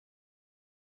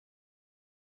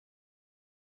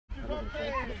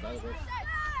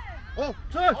Oh,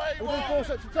 turn! We're doing 4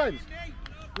 sets of 10s.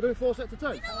 We're doing 4 sets of 10s.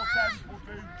 4 10s, we'll do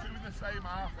 2 in the same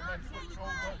half and then switch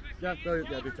over. Yeah, brilliant.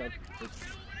 Yeah, do 10.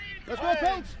 Let's go,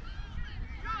 Pilks!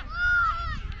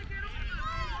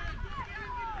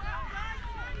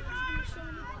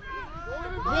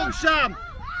 One, Sam!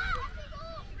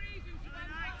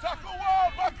 Tackle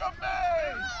one, back on me!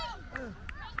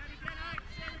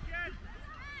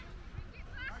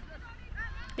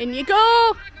 In you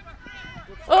go!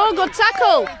 Oh, good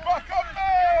tackle! Back on me!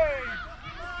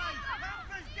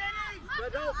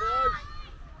 Spread out, boys!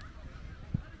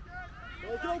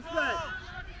 Well done, Fred!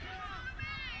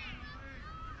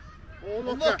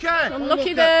 Unlucky!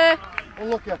 Unlucky there!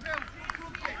 Unlucky!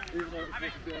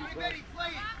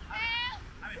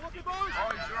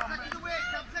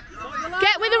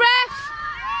 Get with the ref!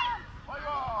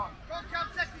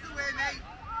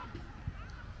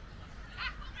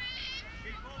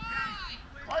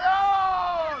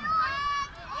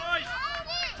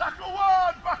 Tackle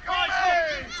one, back on me!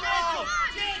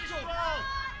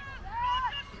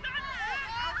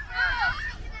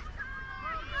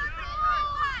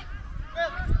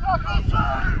 Tackle two,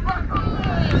 back on me!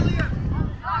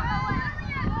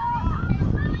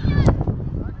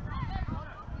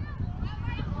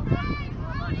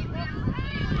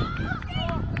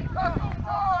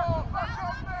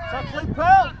 Tackling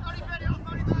Pearl!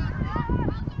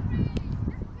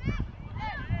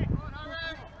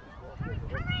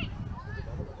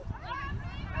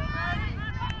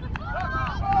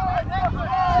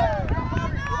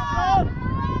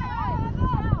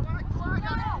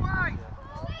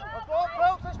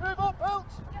 Let's move up,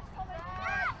 Pilks!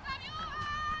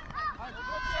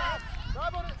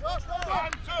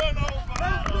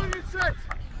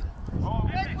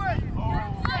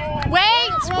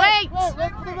 Wait!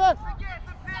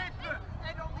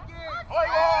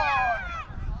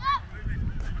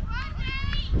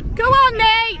 Go on,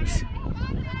 Nate!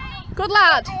 Good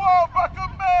lad! Go on, back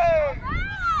on me!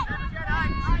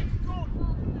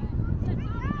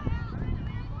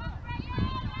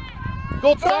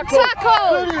 Good tackle!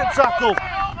 Brilliant tackle!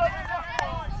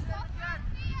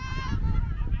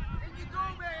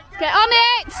 Get on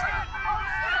it!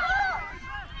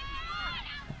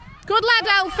 Good lad,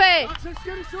 Alfie! Let's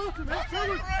get it sorted, mate.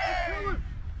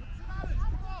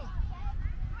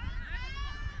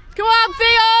 Go on,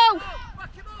 Theo!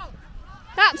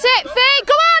 That's it, Theo!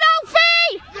 Go on,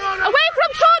 Alfie! Away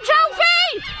from touch,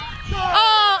 Alfie!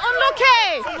 Oh, unlucky!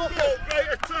 Great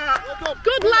attack!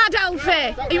 Good lad,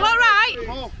 Alfie. Are you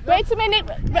alright? Wait a minute,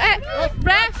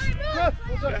 ref.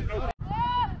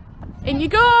 In you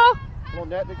go. Come on,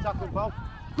 Nate, big tackling, pal.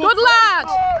 Good lad.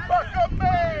 Back on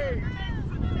me!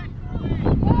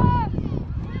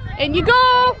 In you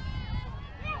go.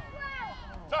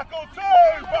 Tackle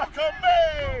two, back on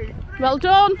me! Well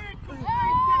done.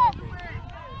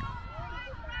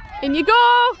 In you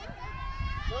go.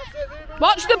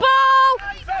 Watch the ball.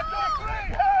 Tackle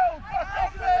three, help, back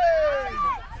on me!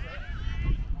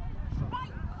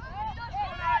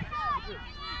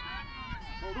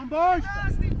 Well done, boys.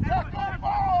 Tackle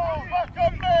ball, back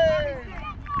on me!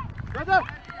 Ready?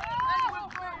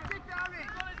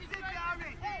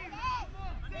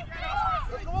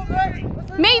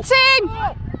 Meet him.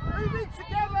 Move it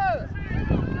together.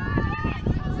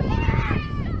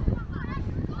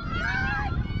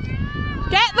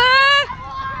 Get there.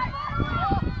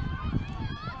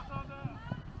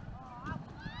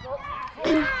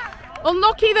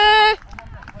 Unlucky there.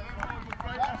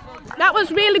 That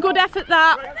was really good effort,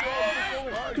 that.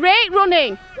 Great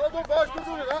running. Well done, boys. Good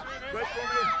running, that. Great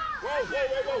running.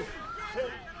 Whoa.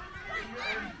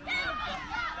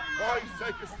 Boys,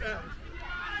 take a step.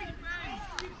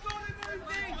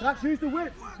 That's use the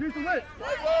width. Use the width.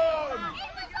 Right one!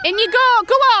 In you go.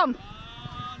 Go on.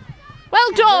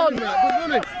 Well done. Good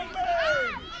running.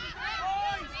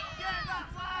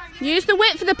 Use the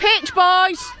width for the pitch,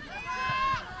 boys.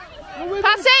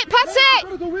 Pass it.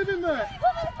 Gotta go with him there.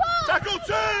 Tackle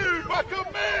two, back on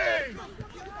me!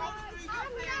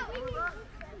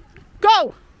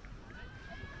 Go.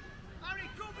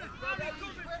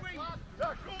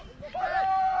 Tackle,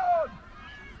 on!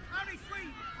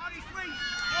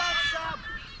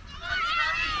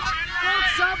 Good,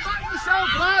 Sam. Back yourself,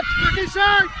 lad. Back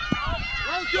inside.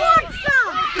 Well done.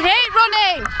 Great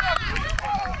running.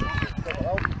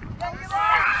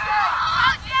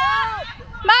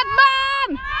 Madman.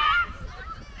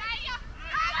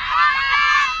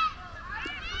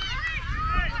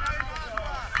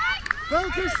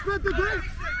 Pilks, spread the grip.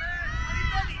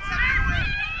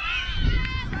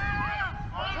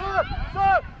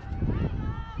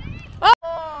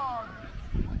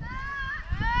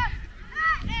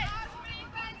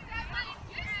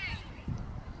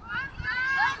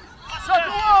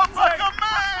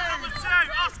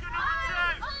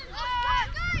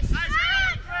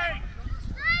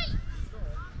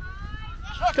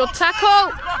 Good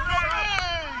tackle.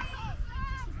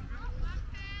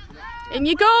 In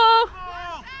you go.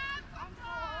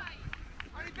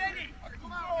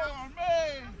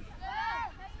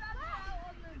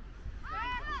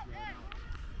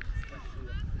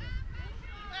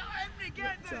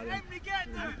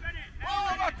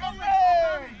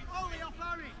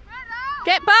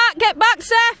 Get back,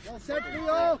 Seth.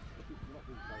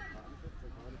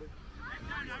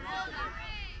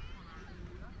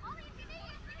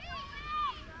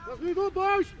 Let's move up,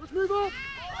 boys. Let's move up.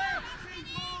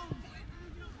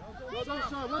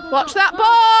 Watch that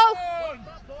ball.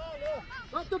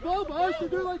 That's the ball, boys. You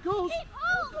do like us.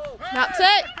 That's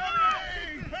it.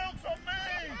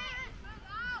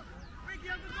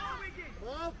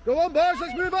 Go on, boys.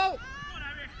 Let's move out.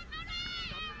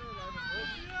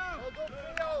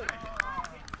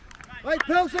 Right,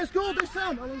 Pilks, let's go this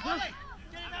time. 3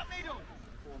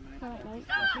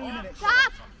 minutes.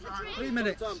 3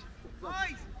 minutes.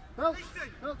 Pilks,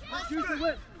 let's use the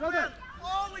width. Brother.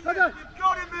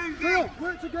 Phil,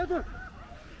 work together.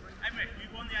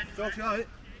 Josh, right.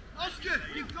 Oscar,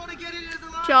 you've got to get into the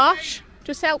line. Josh,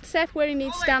 just help Seth where he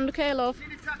needs to stand, okay, love?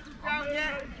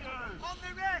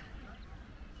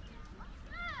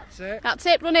 That's it. That's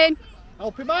it, run in.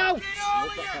 Help him out.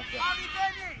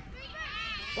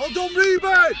 Well done,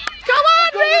 Reuben. Come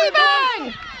on,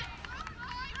 Reuben.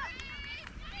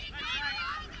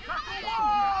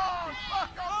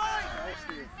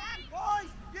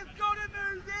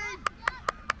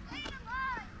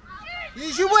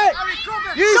 Use your wit. Go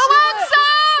on,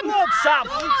 Sam. Go on, Sam.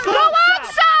 Go on,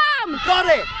 Sam. Got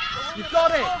it. You've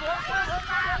got it.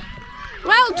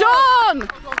 Well done.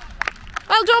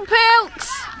 Well done, Pilks.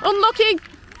 Unlucky,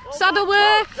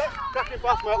 Saddleworth. Cracking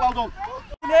pass, mate. Well done.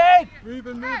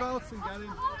 Reuben, move out and get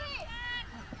him.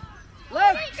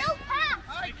 Left.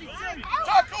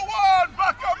 Tackle one,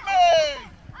 back on me.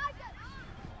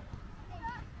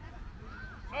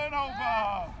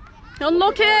 Turnover.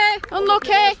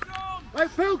 Unlucky.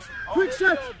 Right, Pilks, quick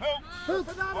set.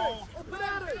 Pilks. Up and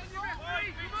at it.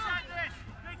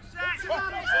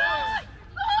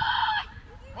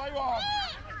 Play one.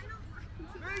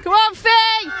 Come on,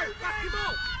 Fee.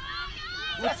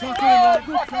 Good tackle, mate.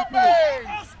 Good tackle.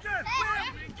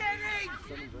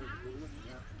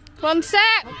 Come on,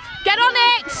 Seth. Get on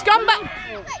it. Come back.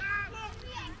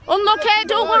 Unlucky,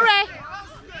 don't worry.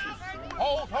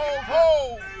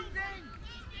 Hold.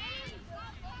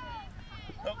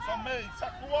 Pilks on me,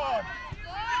 tackle one.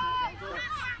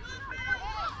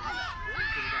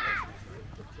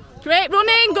 Great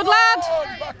running, good lad.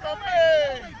 Back on me.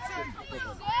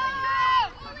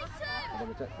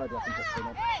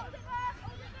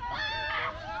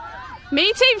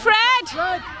 Meeting, Fred.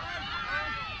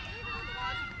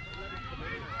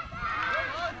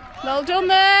 Well done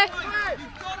there.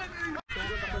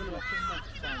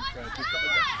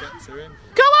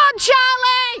 Go on,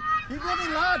 Charlie. Keep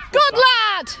running, lad. Good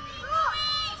lad.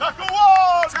 Tackle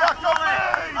one, back on me.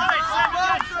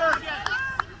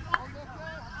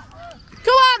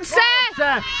 Go on, Seth.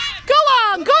 Go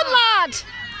on, good lad.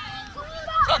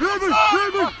 Reuben,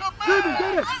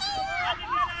 get it.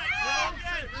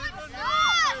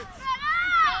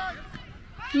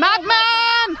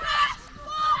 Madman.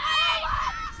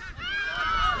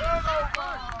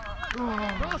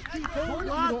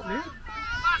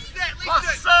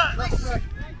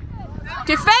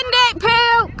 Defend it,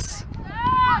 Pilks.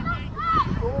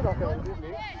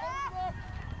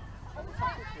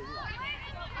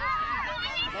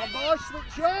 Come on,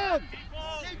 switch on.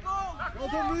 Well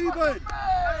done, Reuben.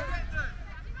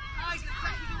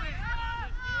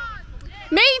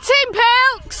 Meeting,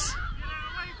 Pilks.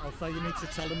 I'll say you need to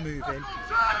tell them move in.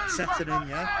 Set it in,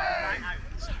 yeah?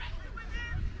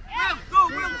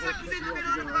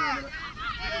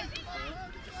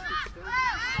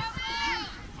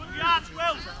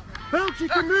 Pilks, you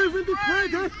can move in the play,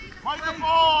 Play the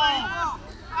ball.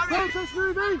 Pilks, let's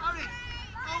move in.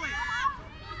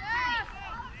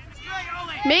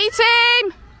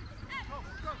 Meeting.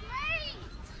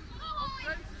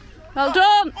 Well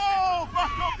done. Ball,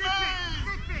 back on me.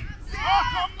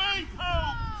 Back on me,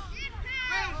 Pilks.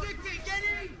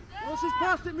 Once he's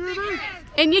past it, move in.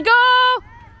 In you go.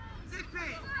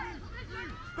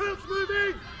 Pilks, move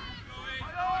in.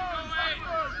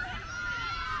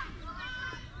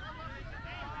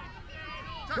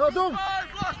 Well done.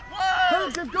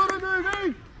 Pilks, you've got to move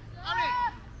in.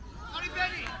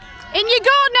 In you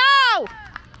go now.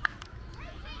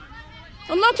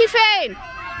 Unlucky, Fane.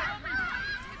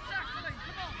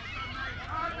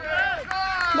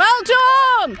 Well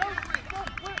done.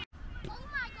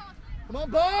 Come on,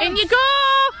 boys. In you go.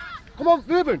 Come on,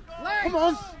 Reuben. Come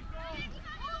on.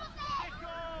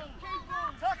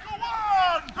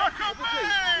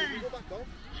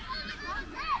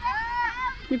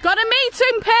 You've got to meet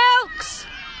him, Pilks.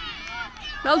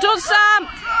 Well done, Sam.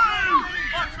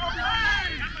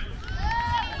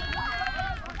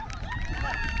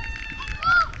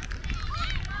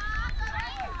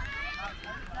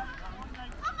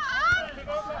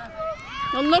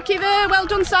 Unlucky there. Well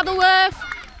done, Saddleworth.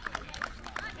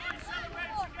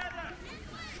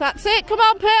 That's it. Come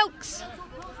on, Pilks.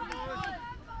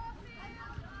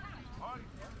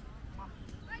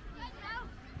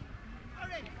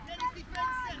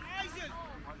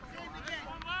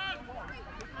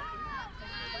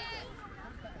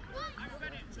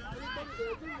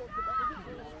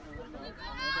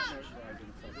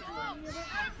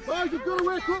 Boys, you've got to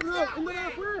wake up now. In the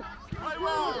halfway.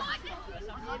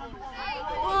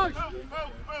 Boys.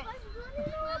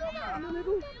 In the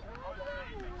middle.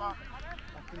 I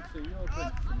can see your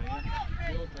drink from here.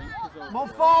 Your drink is over. More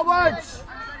forwards.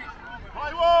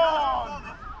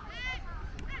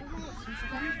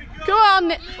 Go on.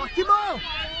 Back him up.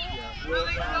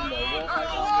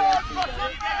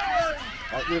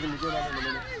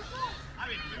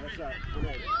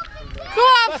 Go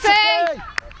on, Faye.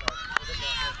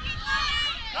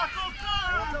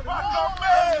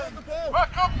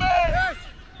 Back on me!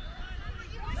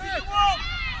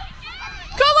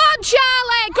 Come on,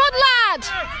 Charlie. Good lad.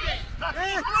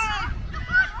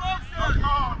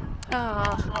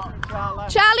 Oh.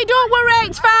 Charlie, don't worry.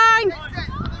 It's fine.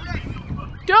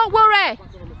 Don't worry.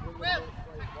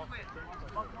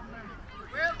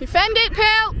 Defend it,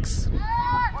 Pilks.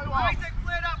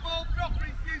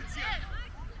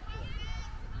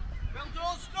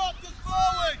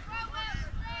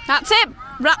 That's it.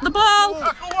 Wrap the ball.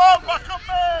 Back on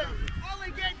me!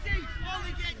 Ollie, get deep!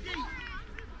 Ollie, get deep!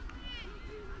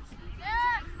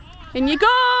 In you go.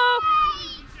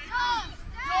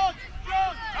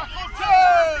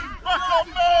 Back on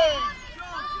me!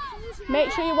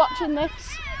 Make sure you're watching this.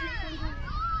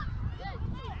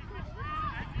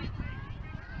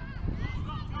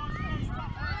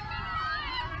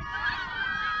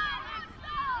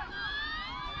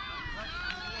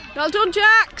 Well done,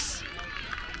 Jax.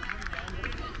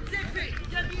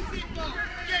 Get me a zip ball!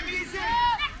 Get me a zip!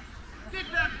 Zip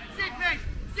them! Zip me!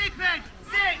 Zip me!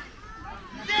 Zip!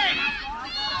 Zip!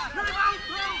 Put him out,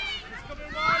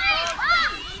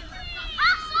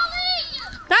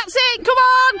 That's it. Come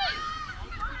on.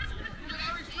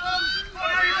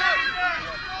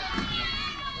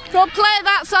 Good play,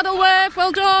 that Saddleworth.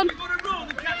 Well done.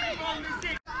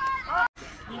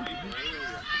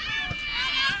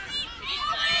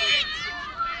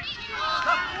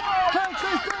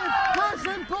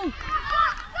 Simple.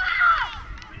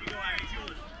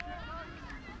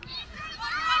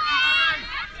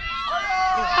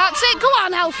 That's it. Go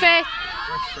on, Elfie.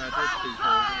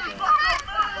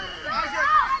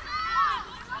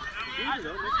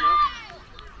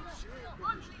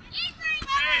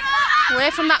 Away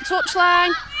from that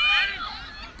touchline.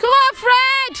 Come on,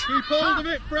 Fred. Keep hold of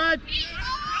it, Fred.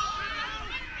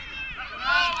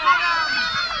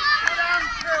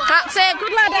 That's it.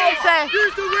 Good lad, Elfie.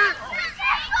 Use the whip.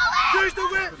 Use the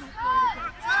whip.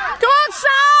 Go on,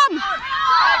 Sam.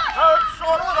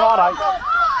 Alright.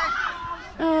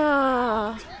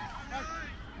 Oh.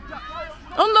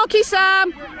 Unlucky,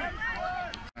 Sam.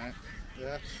 Yeah.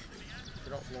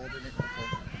 Get offloading it.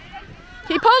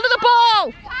 Keep hold of the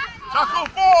ball. Tackle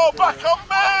ball, back on me!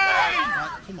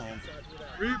 Right, come on.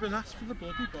 Ruben asked for the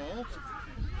bloody ball.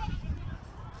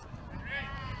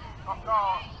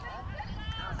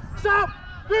 Stop!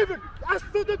 Ruben, ask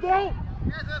for the ball!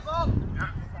 Get the ball!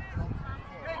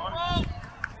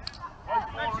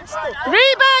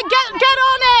 Reba, get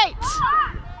on it.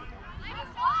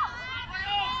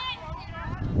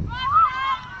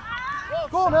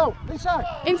 Go on now, inside.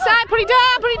 Inside, put it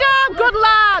down, put it down. Good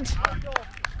lad.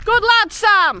 Good lad,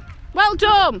 Sam. Well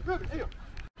done. Ruben, here.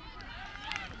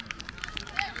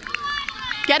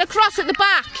 Get across at the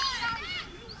back.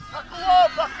 Tackle ball,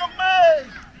 back on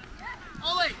me!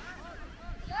 Ollie!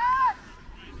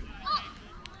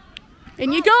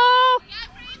 In you go.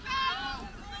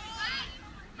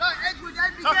 Right, Edward,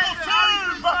 Edward, Tackle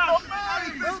two, back on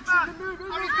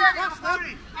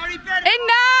me! Harry Bennett! In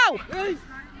now.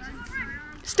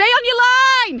 Stay on your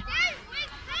line.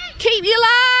 Keep your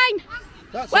line.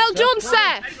 That's Well it, done, Seth.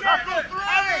 Seth. Tackle three,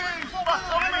 back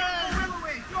on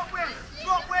me!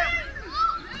 Drop Will!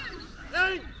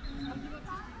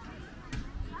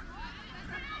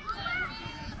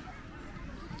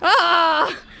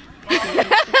 Ah.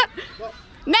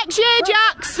 Next year,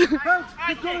 Jax. You've got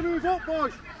to move up,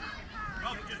 boys.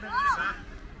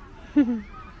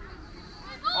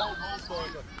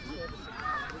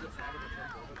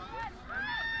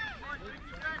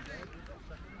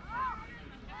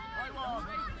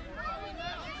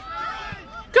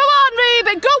 Go on,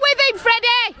 Ruben. Go with him,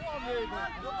 Freddie.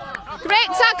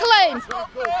 Great tackling.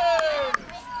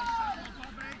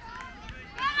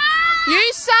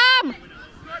 You, Sam.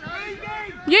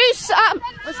 You, Sam.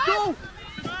 Let's go.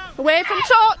 Away from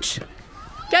touch.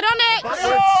 Get on it.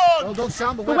 Well done,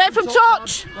 Sam. Away from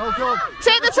touch. Well done.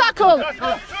 Take the tackle.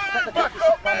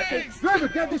 Ruben,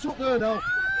 get this up there now.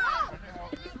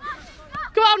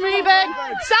 Go on, Ruben.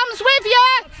 Sam's with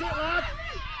you. That's it, lad.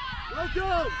 Well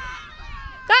done.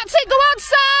 That's it. Go on,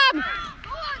 Sam.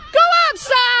 Go on,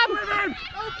 Sam.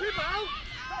 Help him out.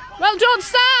 Well done,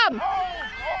 Sam.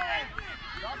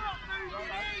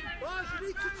 Boys, you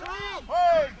need to talk.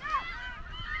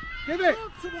 Give it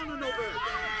to one another.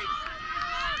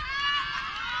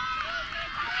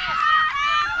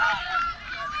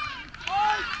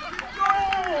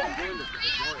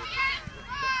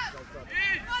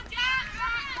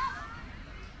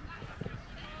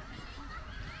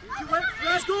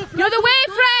 You're the way,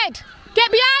 Fred.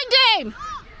 Get behind him.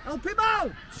 Help him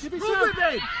out. Run with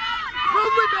him.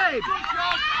 Run with him.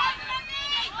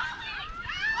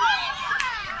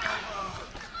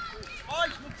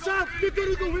 Sam, you've got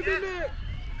to go with him, mate.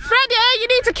 Freddie, you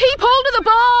need to keep hold of the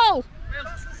ball.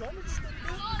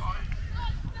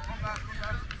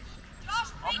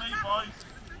 On me, boys.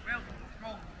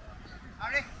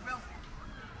 Harry, Will.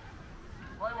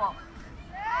 Play one.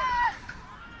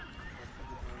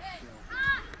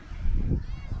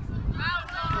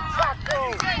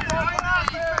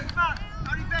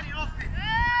 Harry Benny off it.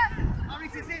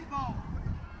 Harry's his hit ball.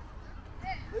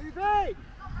 Move in.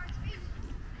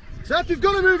 Seth, you've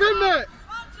got to move in, mate.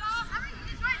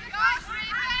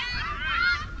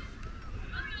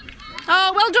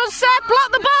 Oh, well done, Seth.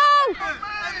 Block the ball.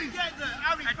 Harry, get there.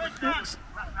 Harry, first man. First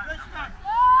man.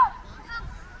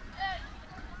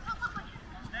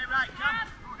 Stay right, come.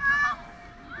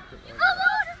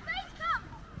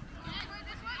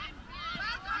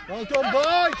 Well done,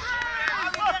 boys.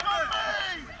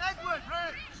 Edward.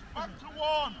 Back to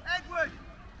one. Edward.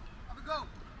 Have a go.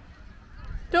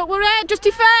 Don't worry, just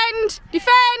defend.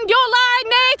 Defend. Your line,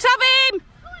 Nate. Have him.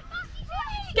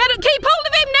 Get it. Keep hold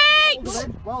of him,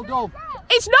 Nate. Well done.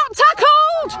 It's not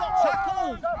tackled.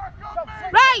 Tackle.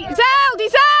 Right, he's held.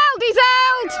 He's held. He's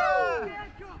held.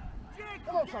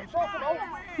 Come on, Sam. Sort them out.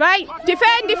 Right,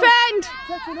 defend. Defend.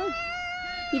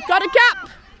 You've got a gap.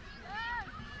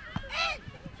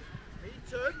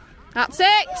 That's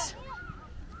it.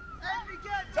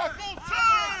 Tackle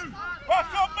two.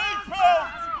 Back on me,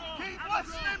 Pilks. Keep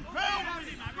listening,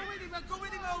 Pilks. Go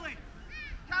with him, Ollie.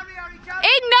 Carry, Harry, carry.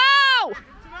 In now.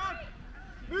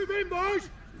 Move in, boys.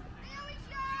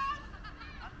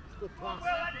 Good pass.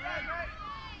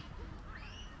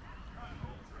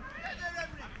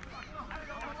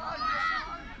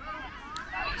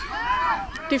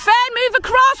 Defend. Move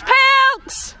across,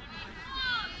 Pilks.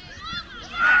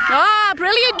 Ah,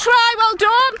 brilliant try. Well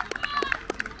done.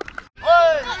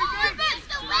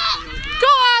 Go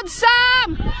on,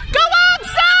 Sam. Go on,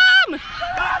 Sam.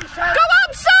 Go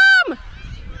on, Sam.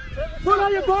 What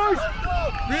are you, boys?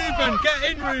 Ruben, get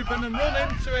in, Ruben, and run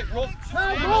into it. Run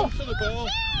onto the ball.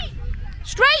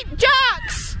 Straight,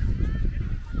 Jacks.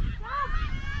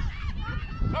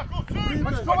 Tackle two.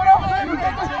 Let's come on, Ruben.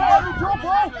 Get this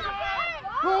ball.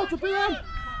 Ball to BM.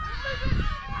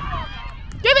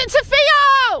 Give it to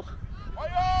Theo.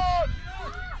 Play on.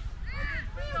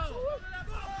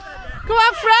 Go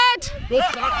on, Fred. Good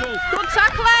tackle. Good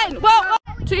tackling. Whoa.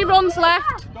 2 runs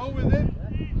left. Go with him.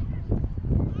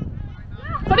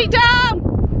 Put it down.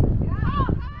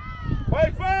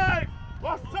 Play 5.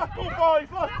 Last tackle, boys.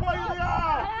 Last play of the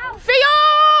half. Theo.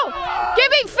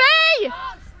 Give it Fee.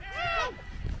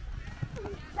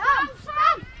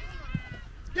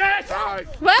 Yes.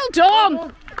 Well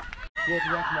done. Play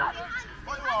on.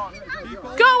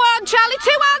 Go on, Charlie.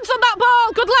 2 hands on that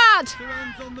ball. Good lad.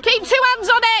 Keep 2 hands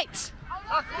on it.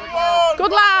 Tackle one.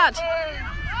 Good lad.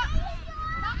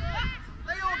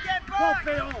 Leo, get Go, back.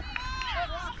 Theo.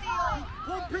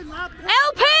 Pump in, lad.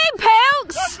 Help him,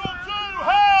 Pilks. Tackle two.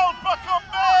 Held. Back on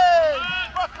me.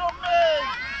 Back on me.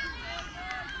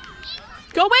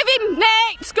 Go with him,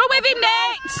 Nate. Go with him,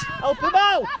 Nate. Help him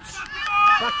out.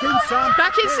 Back in, Sam.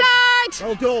 Back inside.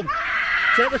 Well done.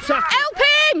 Take the tackle. Help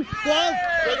him. Go on.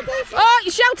 Get the ball, Sam. Oh,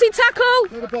 you shouted tackle.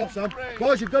 Take the ball, Sam.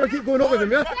 Boys, you've got to keep going up with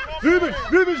him, yeah? Ruben.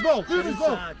 Ruben's ball. Ruben's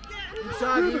ball.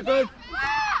 Inside, Ruben.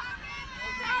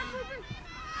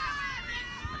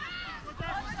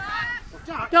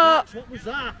 No, What was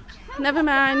that? never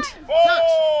mind.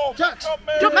 Ball. Jax. Back on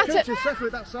me. Don't matter.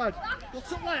 Separate that side.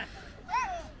 What's up left?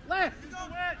 Left.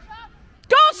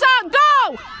 Go, Sam,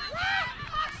 go.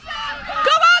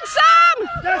 Go on,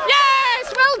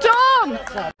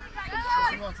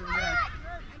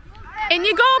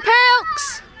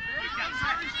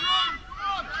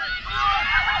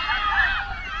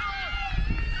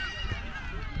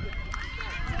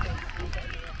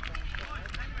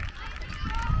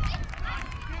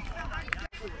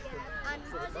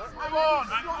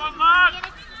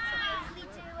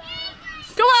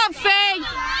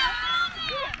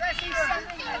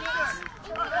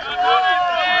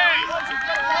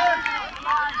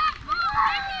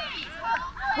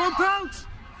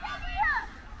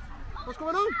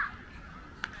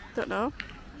 know.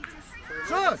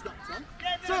 Sir, what's that?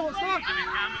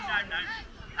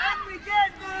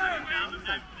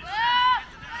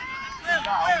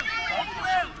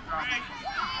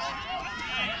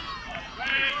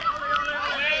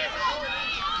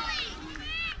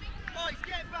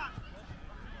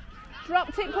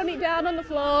 Dropped it, put it down on the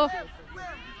floor.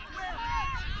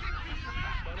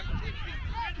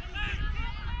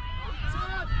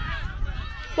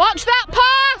 Watch that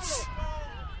pass!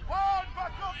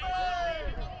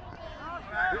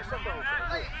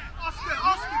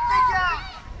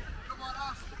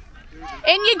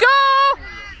 In you go!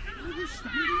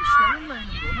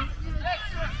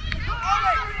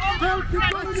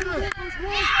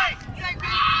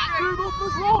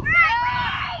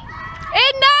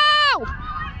 In now!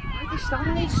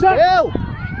 Still!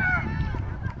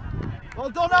 Well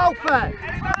done, Alfie!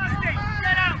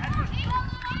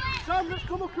 Sam, let's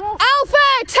come across!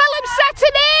 Alfie, tell him set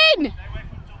it in!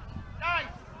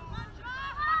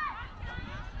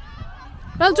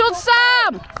 Well done,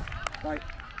 Sam! Right,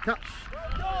 catch.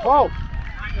 Oh!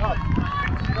 No,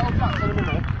 Jack, tell him in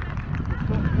there.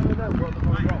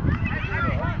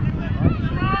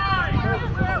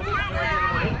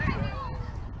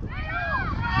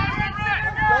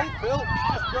 Go, Pilks,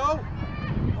 just go.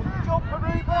 Jump for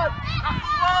Ruben!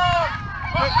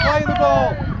 Quick, play the ball.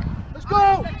 Let's go!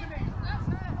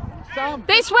 Sam!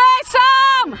 This way,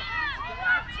 Sam!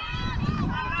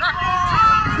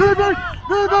 Ruben!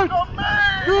 Ruben!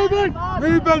 Ruben!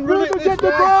 Ruben, run it Ruben, this get the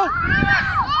way. ball!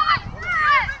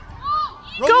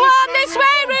 Run Go this on this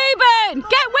way, Ruben!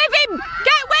 Get with him!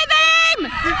 Get with him!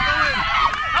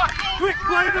 Quick,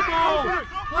 play the ball.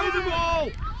 Play the ball.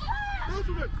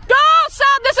 Go,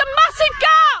 Sam! There's a massive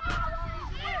gap!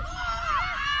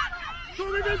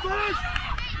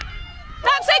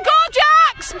 That's it, go,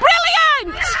 Jax!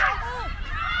 Brilliant!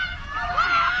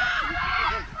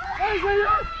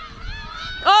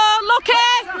 Oh, lucky!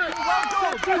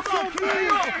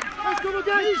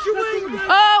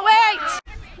 Oh, wait!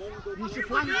 Use your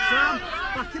flank, Sam.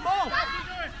 Back him off.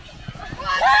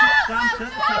 Sam, set the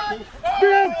tackle.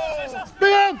 BM!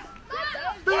 BM!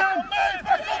 BM!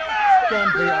 Go on,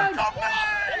 BM.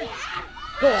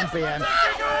 Go on, BM.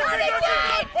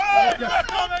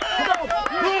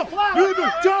 Ruben,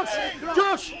 Josh!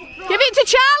 Josh! Give it to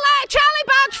Charlie! Charlie,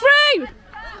 barge through!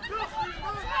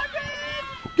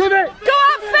 Give it! Go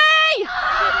on, Fee!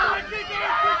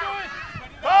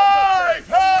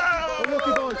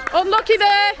 Unlucky, boys. Unlucky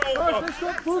there. Guys, let's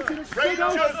stop punching. Let's stay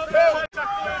down.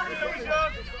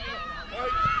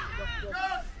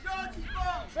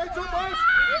 Straight up, boys.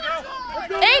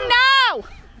 In now!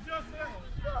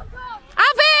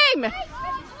 Have him!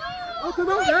 Look him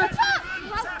out there.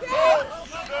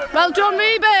 Well done,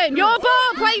 Ruben. Your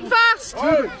ball, play it fast.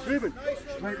 Ruben.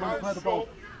 Right, man, play the ball.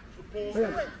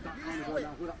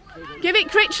 Give it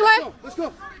Critchley. Let's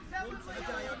go.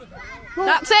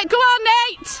 That's it. Go on,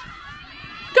 Nate.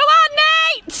 Go on,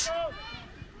 Nate.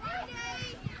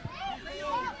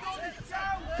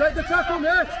 Take the tackle,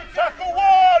 Nate. Tackle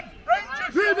one!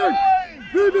 Rangers Ruben.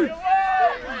 Ruben.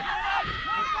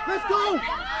 Let's go.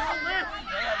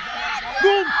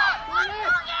 Boom.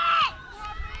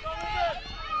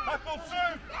 Tackle two!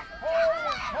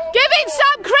 Give it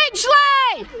some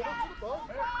Critchley.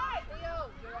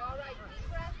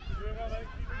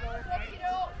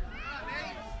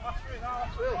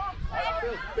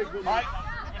 Mike,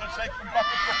 I'm going to take them back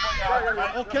a couple of yards,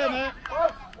 mate. Okay, mate.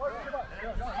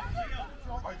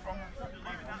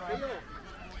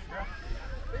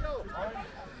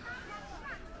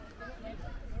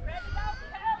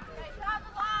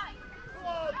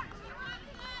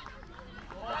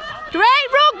 Great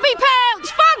rugby,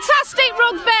 Pilks. Fantastic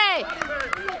rugby.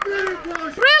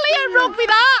 Brilliant rugby,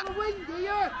 that.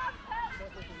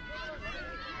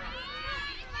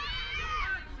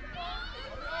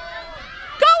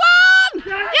 Go on.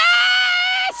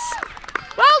 Yes.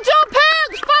 Well done,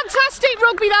 Pilks. Fantastic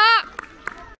rugby, that.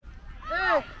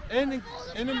 In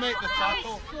and make the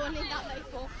tackle.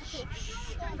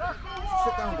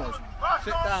 Sit down, boys.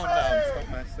 Sit down now, stop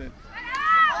messing.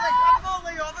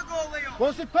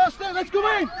 What's the pass there? Let's go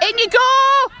in. In you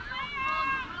go.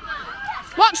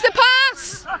 Watch the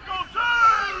pass. Tackle two!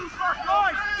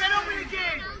 Right, get over the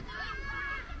game!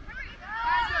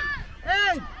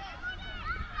 In.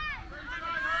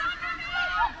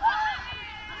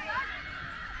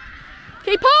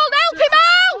 Keep hold. Help him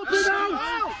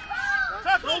out.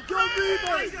 Tackle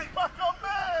three! Back on me!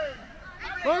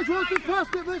 Boys, what's the pass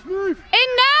there? Let's move. In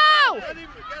now.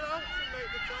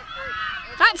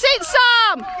 That's it,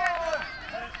 Sam.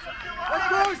 Let's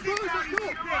go, let's go, let's go.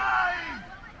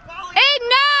 In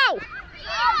now.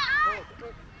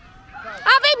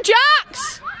 Have him,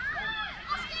 Jax!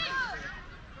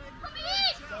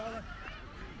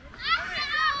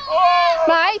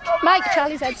 Mike,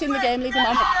 Charlie's head's in the game, leave him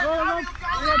on.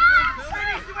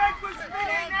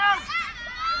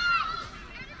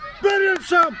 Brilliant,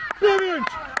 Sam! Brilliant!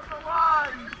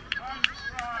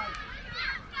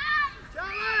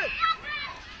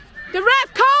 The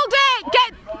ref called it!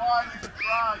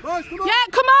 Yeah,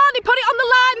 come on, he put it on the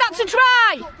line, that's a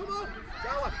try!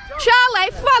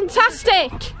 Charlie,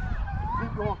 fantastic!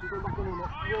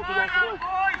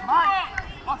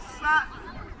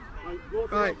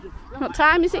 Right. What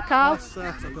time is it, Carl? That's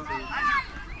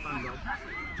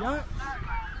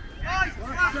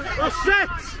set!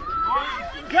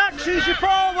 Jax, is your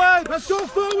forward! Let's go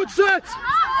forward, set!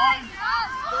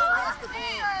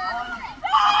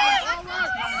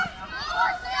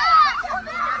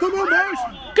 Come on, boys!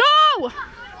 Go!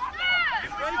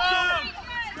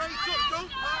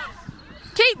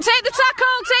 Take the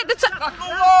tackle, take the tackle! Tackle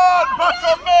one! Back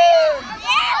on me!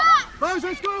 Boys,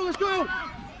 let's go, let's go!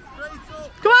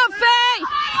 Come on, Fee!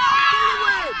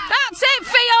 That's it,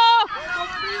 Theo!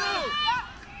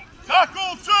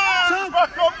 Tackle two! Sam,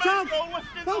 Back on me! Sam, Go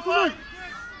lifting both the of leg! them.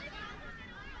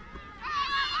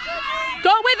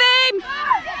 Go with him!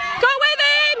 Go with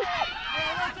him!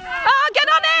 Oh, get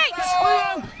on it!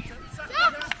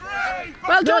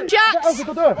 Well done, Jax!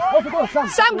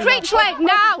 Sam Critchley,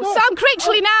 now! Sam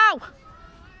Critchley, now!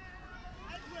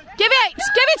 Give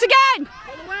it again!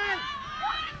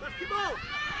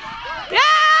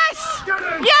 Yes!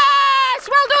 Yes!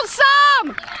 Well done,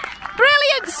 Sam!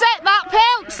 Brilliant set that,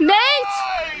 Pilks! Neat!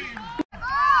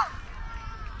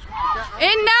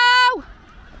 In now!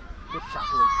 Good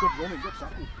tackling, good running, good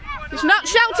tackling. It's not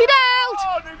shouted out!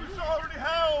 It was already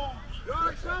held!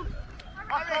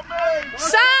 Back on me!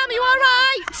 Sam, you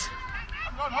alright?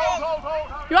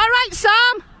 Hold. You alright,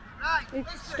 Sam? He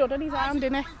stood on his arm,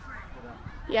 didn't he?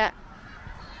 Yeah.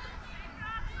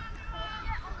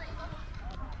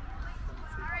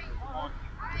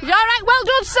 You alright? Well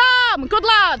done, Sam! Good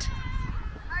lad!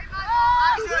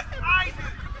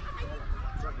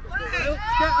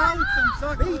 Get out and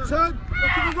tackle. Eaton,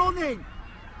 look at the running.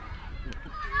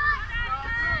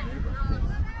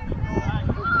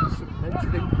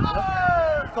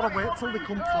 Got to wait till they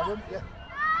come to them. Yeah.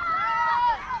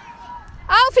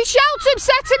 Alfie, shout him,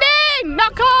 setting in!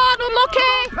 Knock on,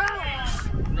 unlucky!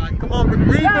 Right, come on,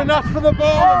 Ruben off for the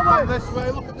ball and run this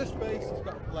way. Look at this space, he's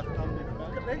got left-handed.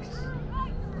 Look at this.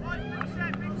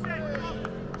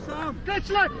 Sam, this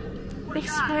way.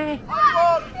 This way.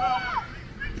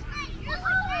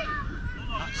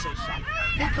 That's it, Sam.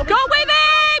 Go with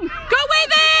him! Go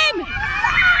with him!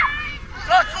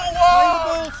 Tackle Play the one!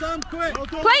 ball, Sam, quick.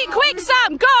 Play it quick,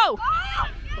 Sam, go!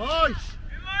 Boys.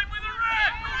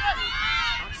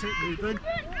 That's it, Ruben.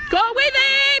 Go with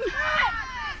him!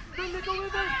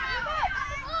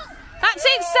 That's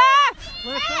it, Seth!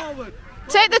 Play forward.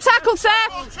 Take the tackle,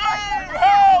 Seth! Two!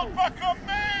 Held! Back on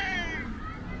me!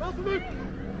 Both of them.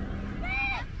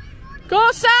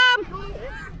 Go, Sam!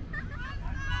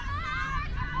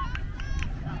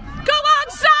 Go on,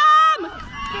 Sam!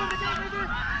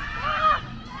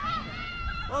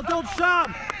 Well done,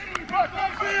 Sam. Back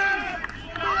on me!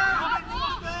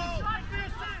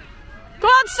 Go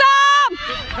on, Sam!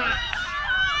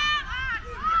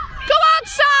 Go on,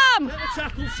 Sam! Get the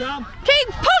tackle, Sam. Keep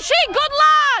pushing, good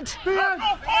lad! Bien.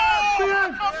 Bien.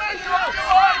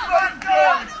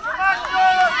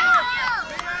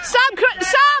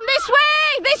 Sam,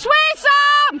 this way,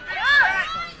 Sam!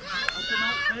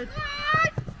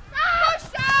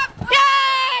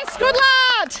 Yes, good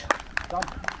lad! Sam,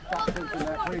 that's in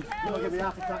there, please. You're going to give me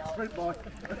half a tack sprint, boy.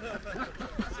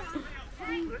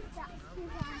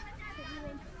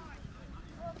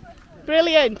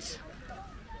 Brilliant.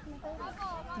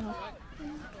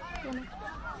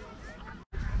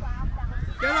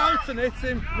 Get out and hit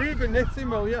him. Ruben, hit him,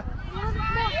 will you?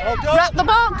 Well done. Wrap the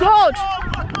ball, good.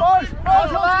 Boys,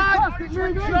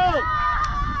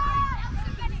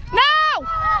 Now!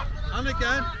 And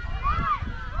again.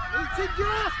 Eat it,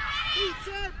 Josh! Eat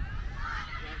it!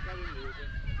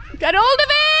 Get hold of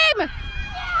him!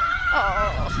 Oh.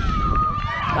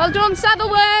 Well done,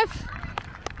 Saddleworth.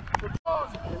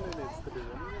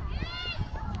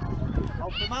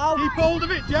 Keep hold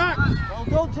of it, Jack.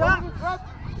 Well done, Jack!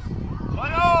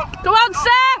 Go on,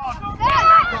 Seth! Come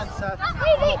on, Seth.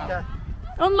 Okay.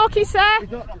 Unlucky, Seth.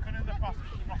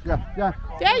 Yeah.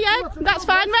 Yeah, that's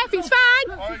fine, ref, it's fine.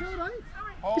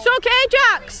 It's okay,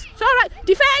 Jax. It's all right.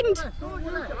 Defend.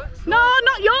 No,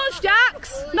 not yours,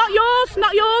 Jax. Not yours,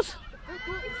 not yours.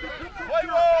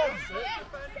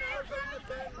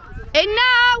 In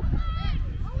now.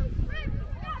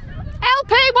 Help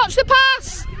P, watch the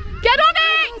pass. Get on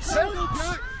it.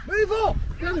 Move up.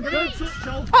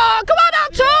 Oh, come on,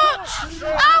 I'll touch.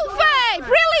 Alfie,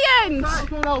 brilliant.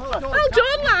 Well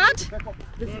done, lad.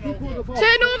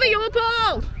 Turn over your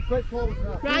ball.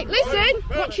 Right, listen,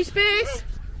 watch your space.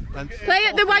 Play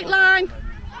at the white line.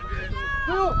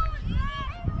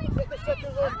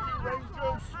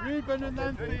 Ruben and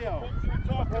then Theo.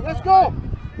 Let's go.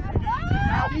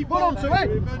 Keep on to it.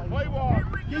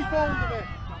 Keep hold of it.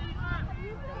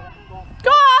 Go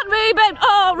on, Ruben.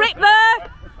 Oh, Rick there.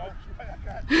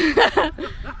 Get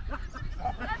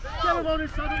him on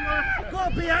his Saddleworth. Go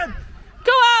on, BM.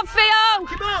 Go on, Theo.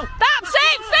 Come on. That's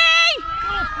it, Fee. Go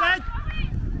on, Fred.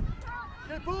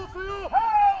 Get ball for you.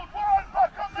 Hold one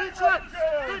back on the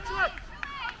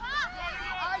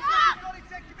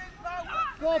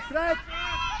Go on, Fred.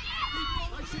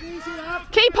 Nice and easy, lad.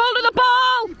 Keep hold of the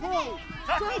ball.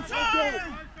 Tackle two.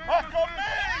 Back on me.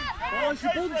 Oh, it's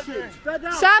your bullshit. Spread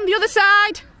out. Sam, the other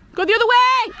side. Go the other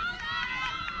way.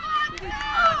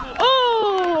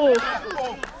 Oh.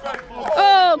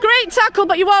 Oh, great tackle,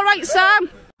 but you all right, Sam?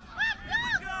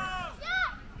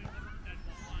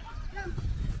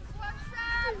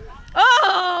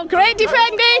 Oh, great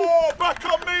defending. Back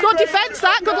on me. Good defence,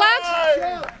 that. Good lad.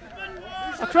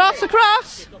 Across,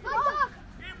 across.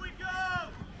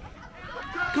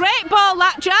 Great ball,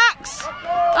 that, Jax.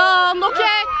 Oh, lucky.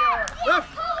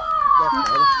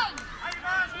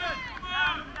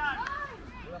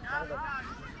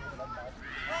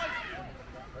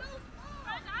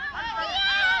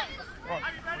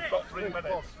 Got 3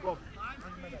 minutes.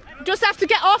 Just have to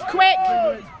get off quick.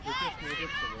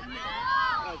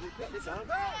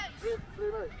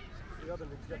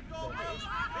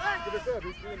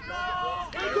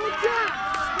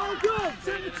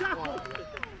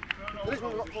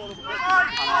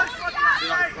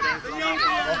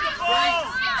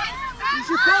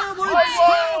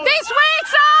 This way,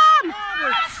 Sam!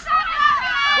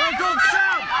 Well done,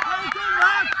 Sam. Well done,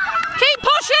 lad. Keep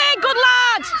pushing, good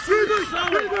lad!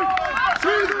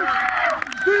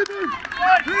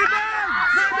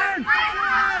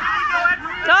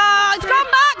 Oh, it's gone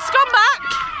back, it's gone back.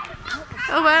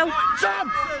 Oh well. Sam!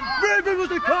 Ruben was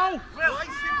the call!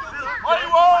 I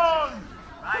won!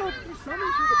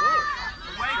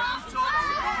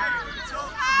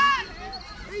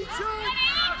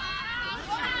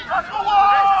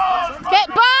 Get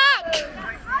back!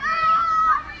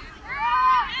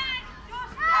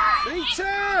 Beat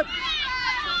him!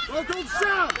 Well done,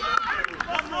 Sam!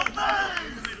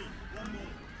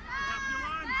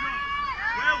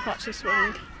 Watch the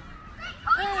swing.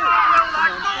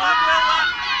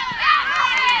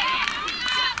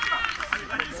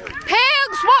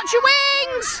 Pilks, watch your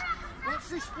wings! What's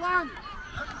this flank?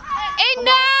 In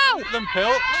now! Them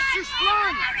Pilks. What's this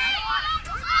flank?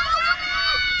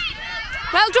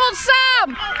 Well done,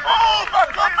 Sam! Oh,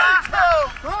 back on me, Phil!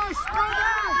 Nice, spread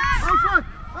out! Alfred!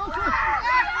 Alfred!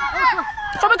 Alfred!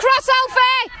 Come across,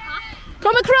 Alfie!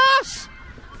 Come across!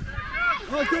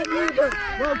 Well done, Ruben!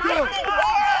 Well done!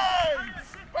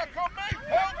 Back on me,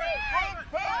 Phil!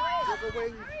 With the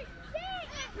wing.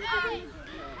 With the wing.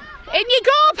 In you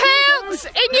go, Pilks!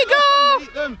 In you go!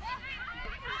 Beat them.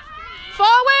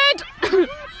 Forward!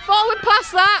 Forward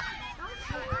past that.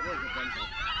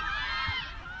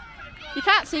 You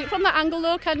can't see it from that angle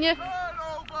though, can you?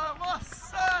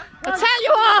 I tell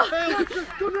you what!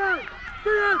 Come round!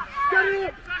 Get it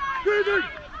up! Ruben!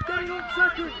 Get it up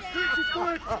second! This is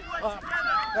good! Come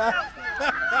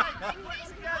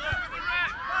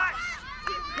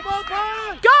on,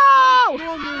 man! Go! Come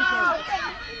on, Ruben!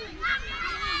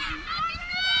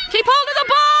 Keep hold of the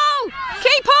ball!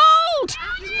 Keep hold!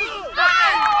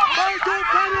 Don't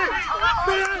panic!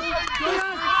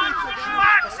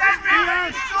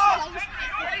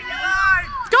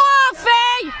 Go on,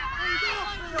 Fee!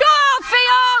 Go on,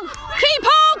 Theo! Keep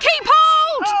hold! Keep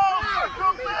hold!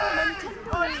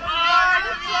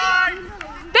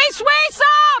 This way,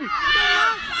 Sam!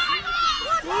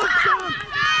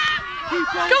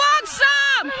 Go on,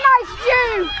 Sam! Nice you!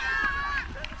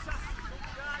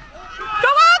 Go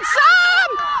on, Sam!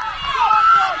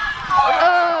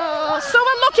 Oh, so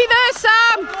unlucky there,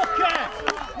 Sam.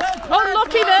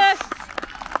 Unlucky there.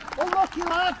 Unlucky,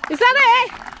 lad! Is that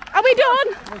it? Are we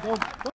done? Well done.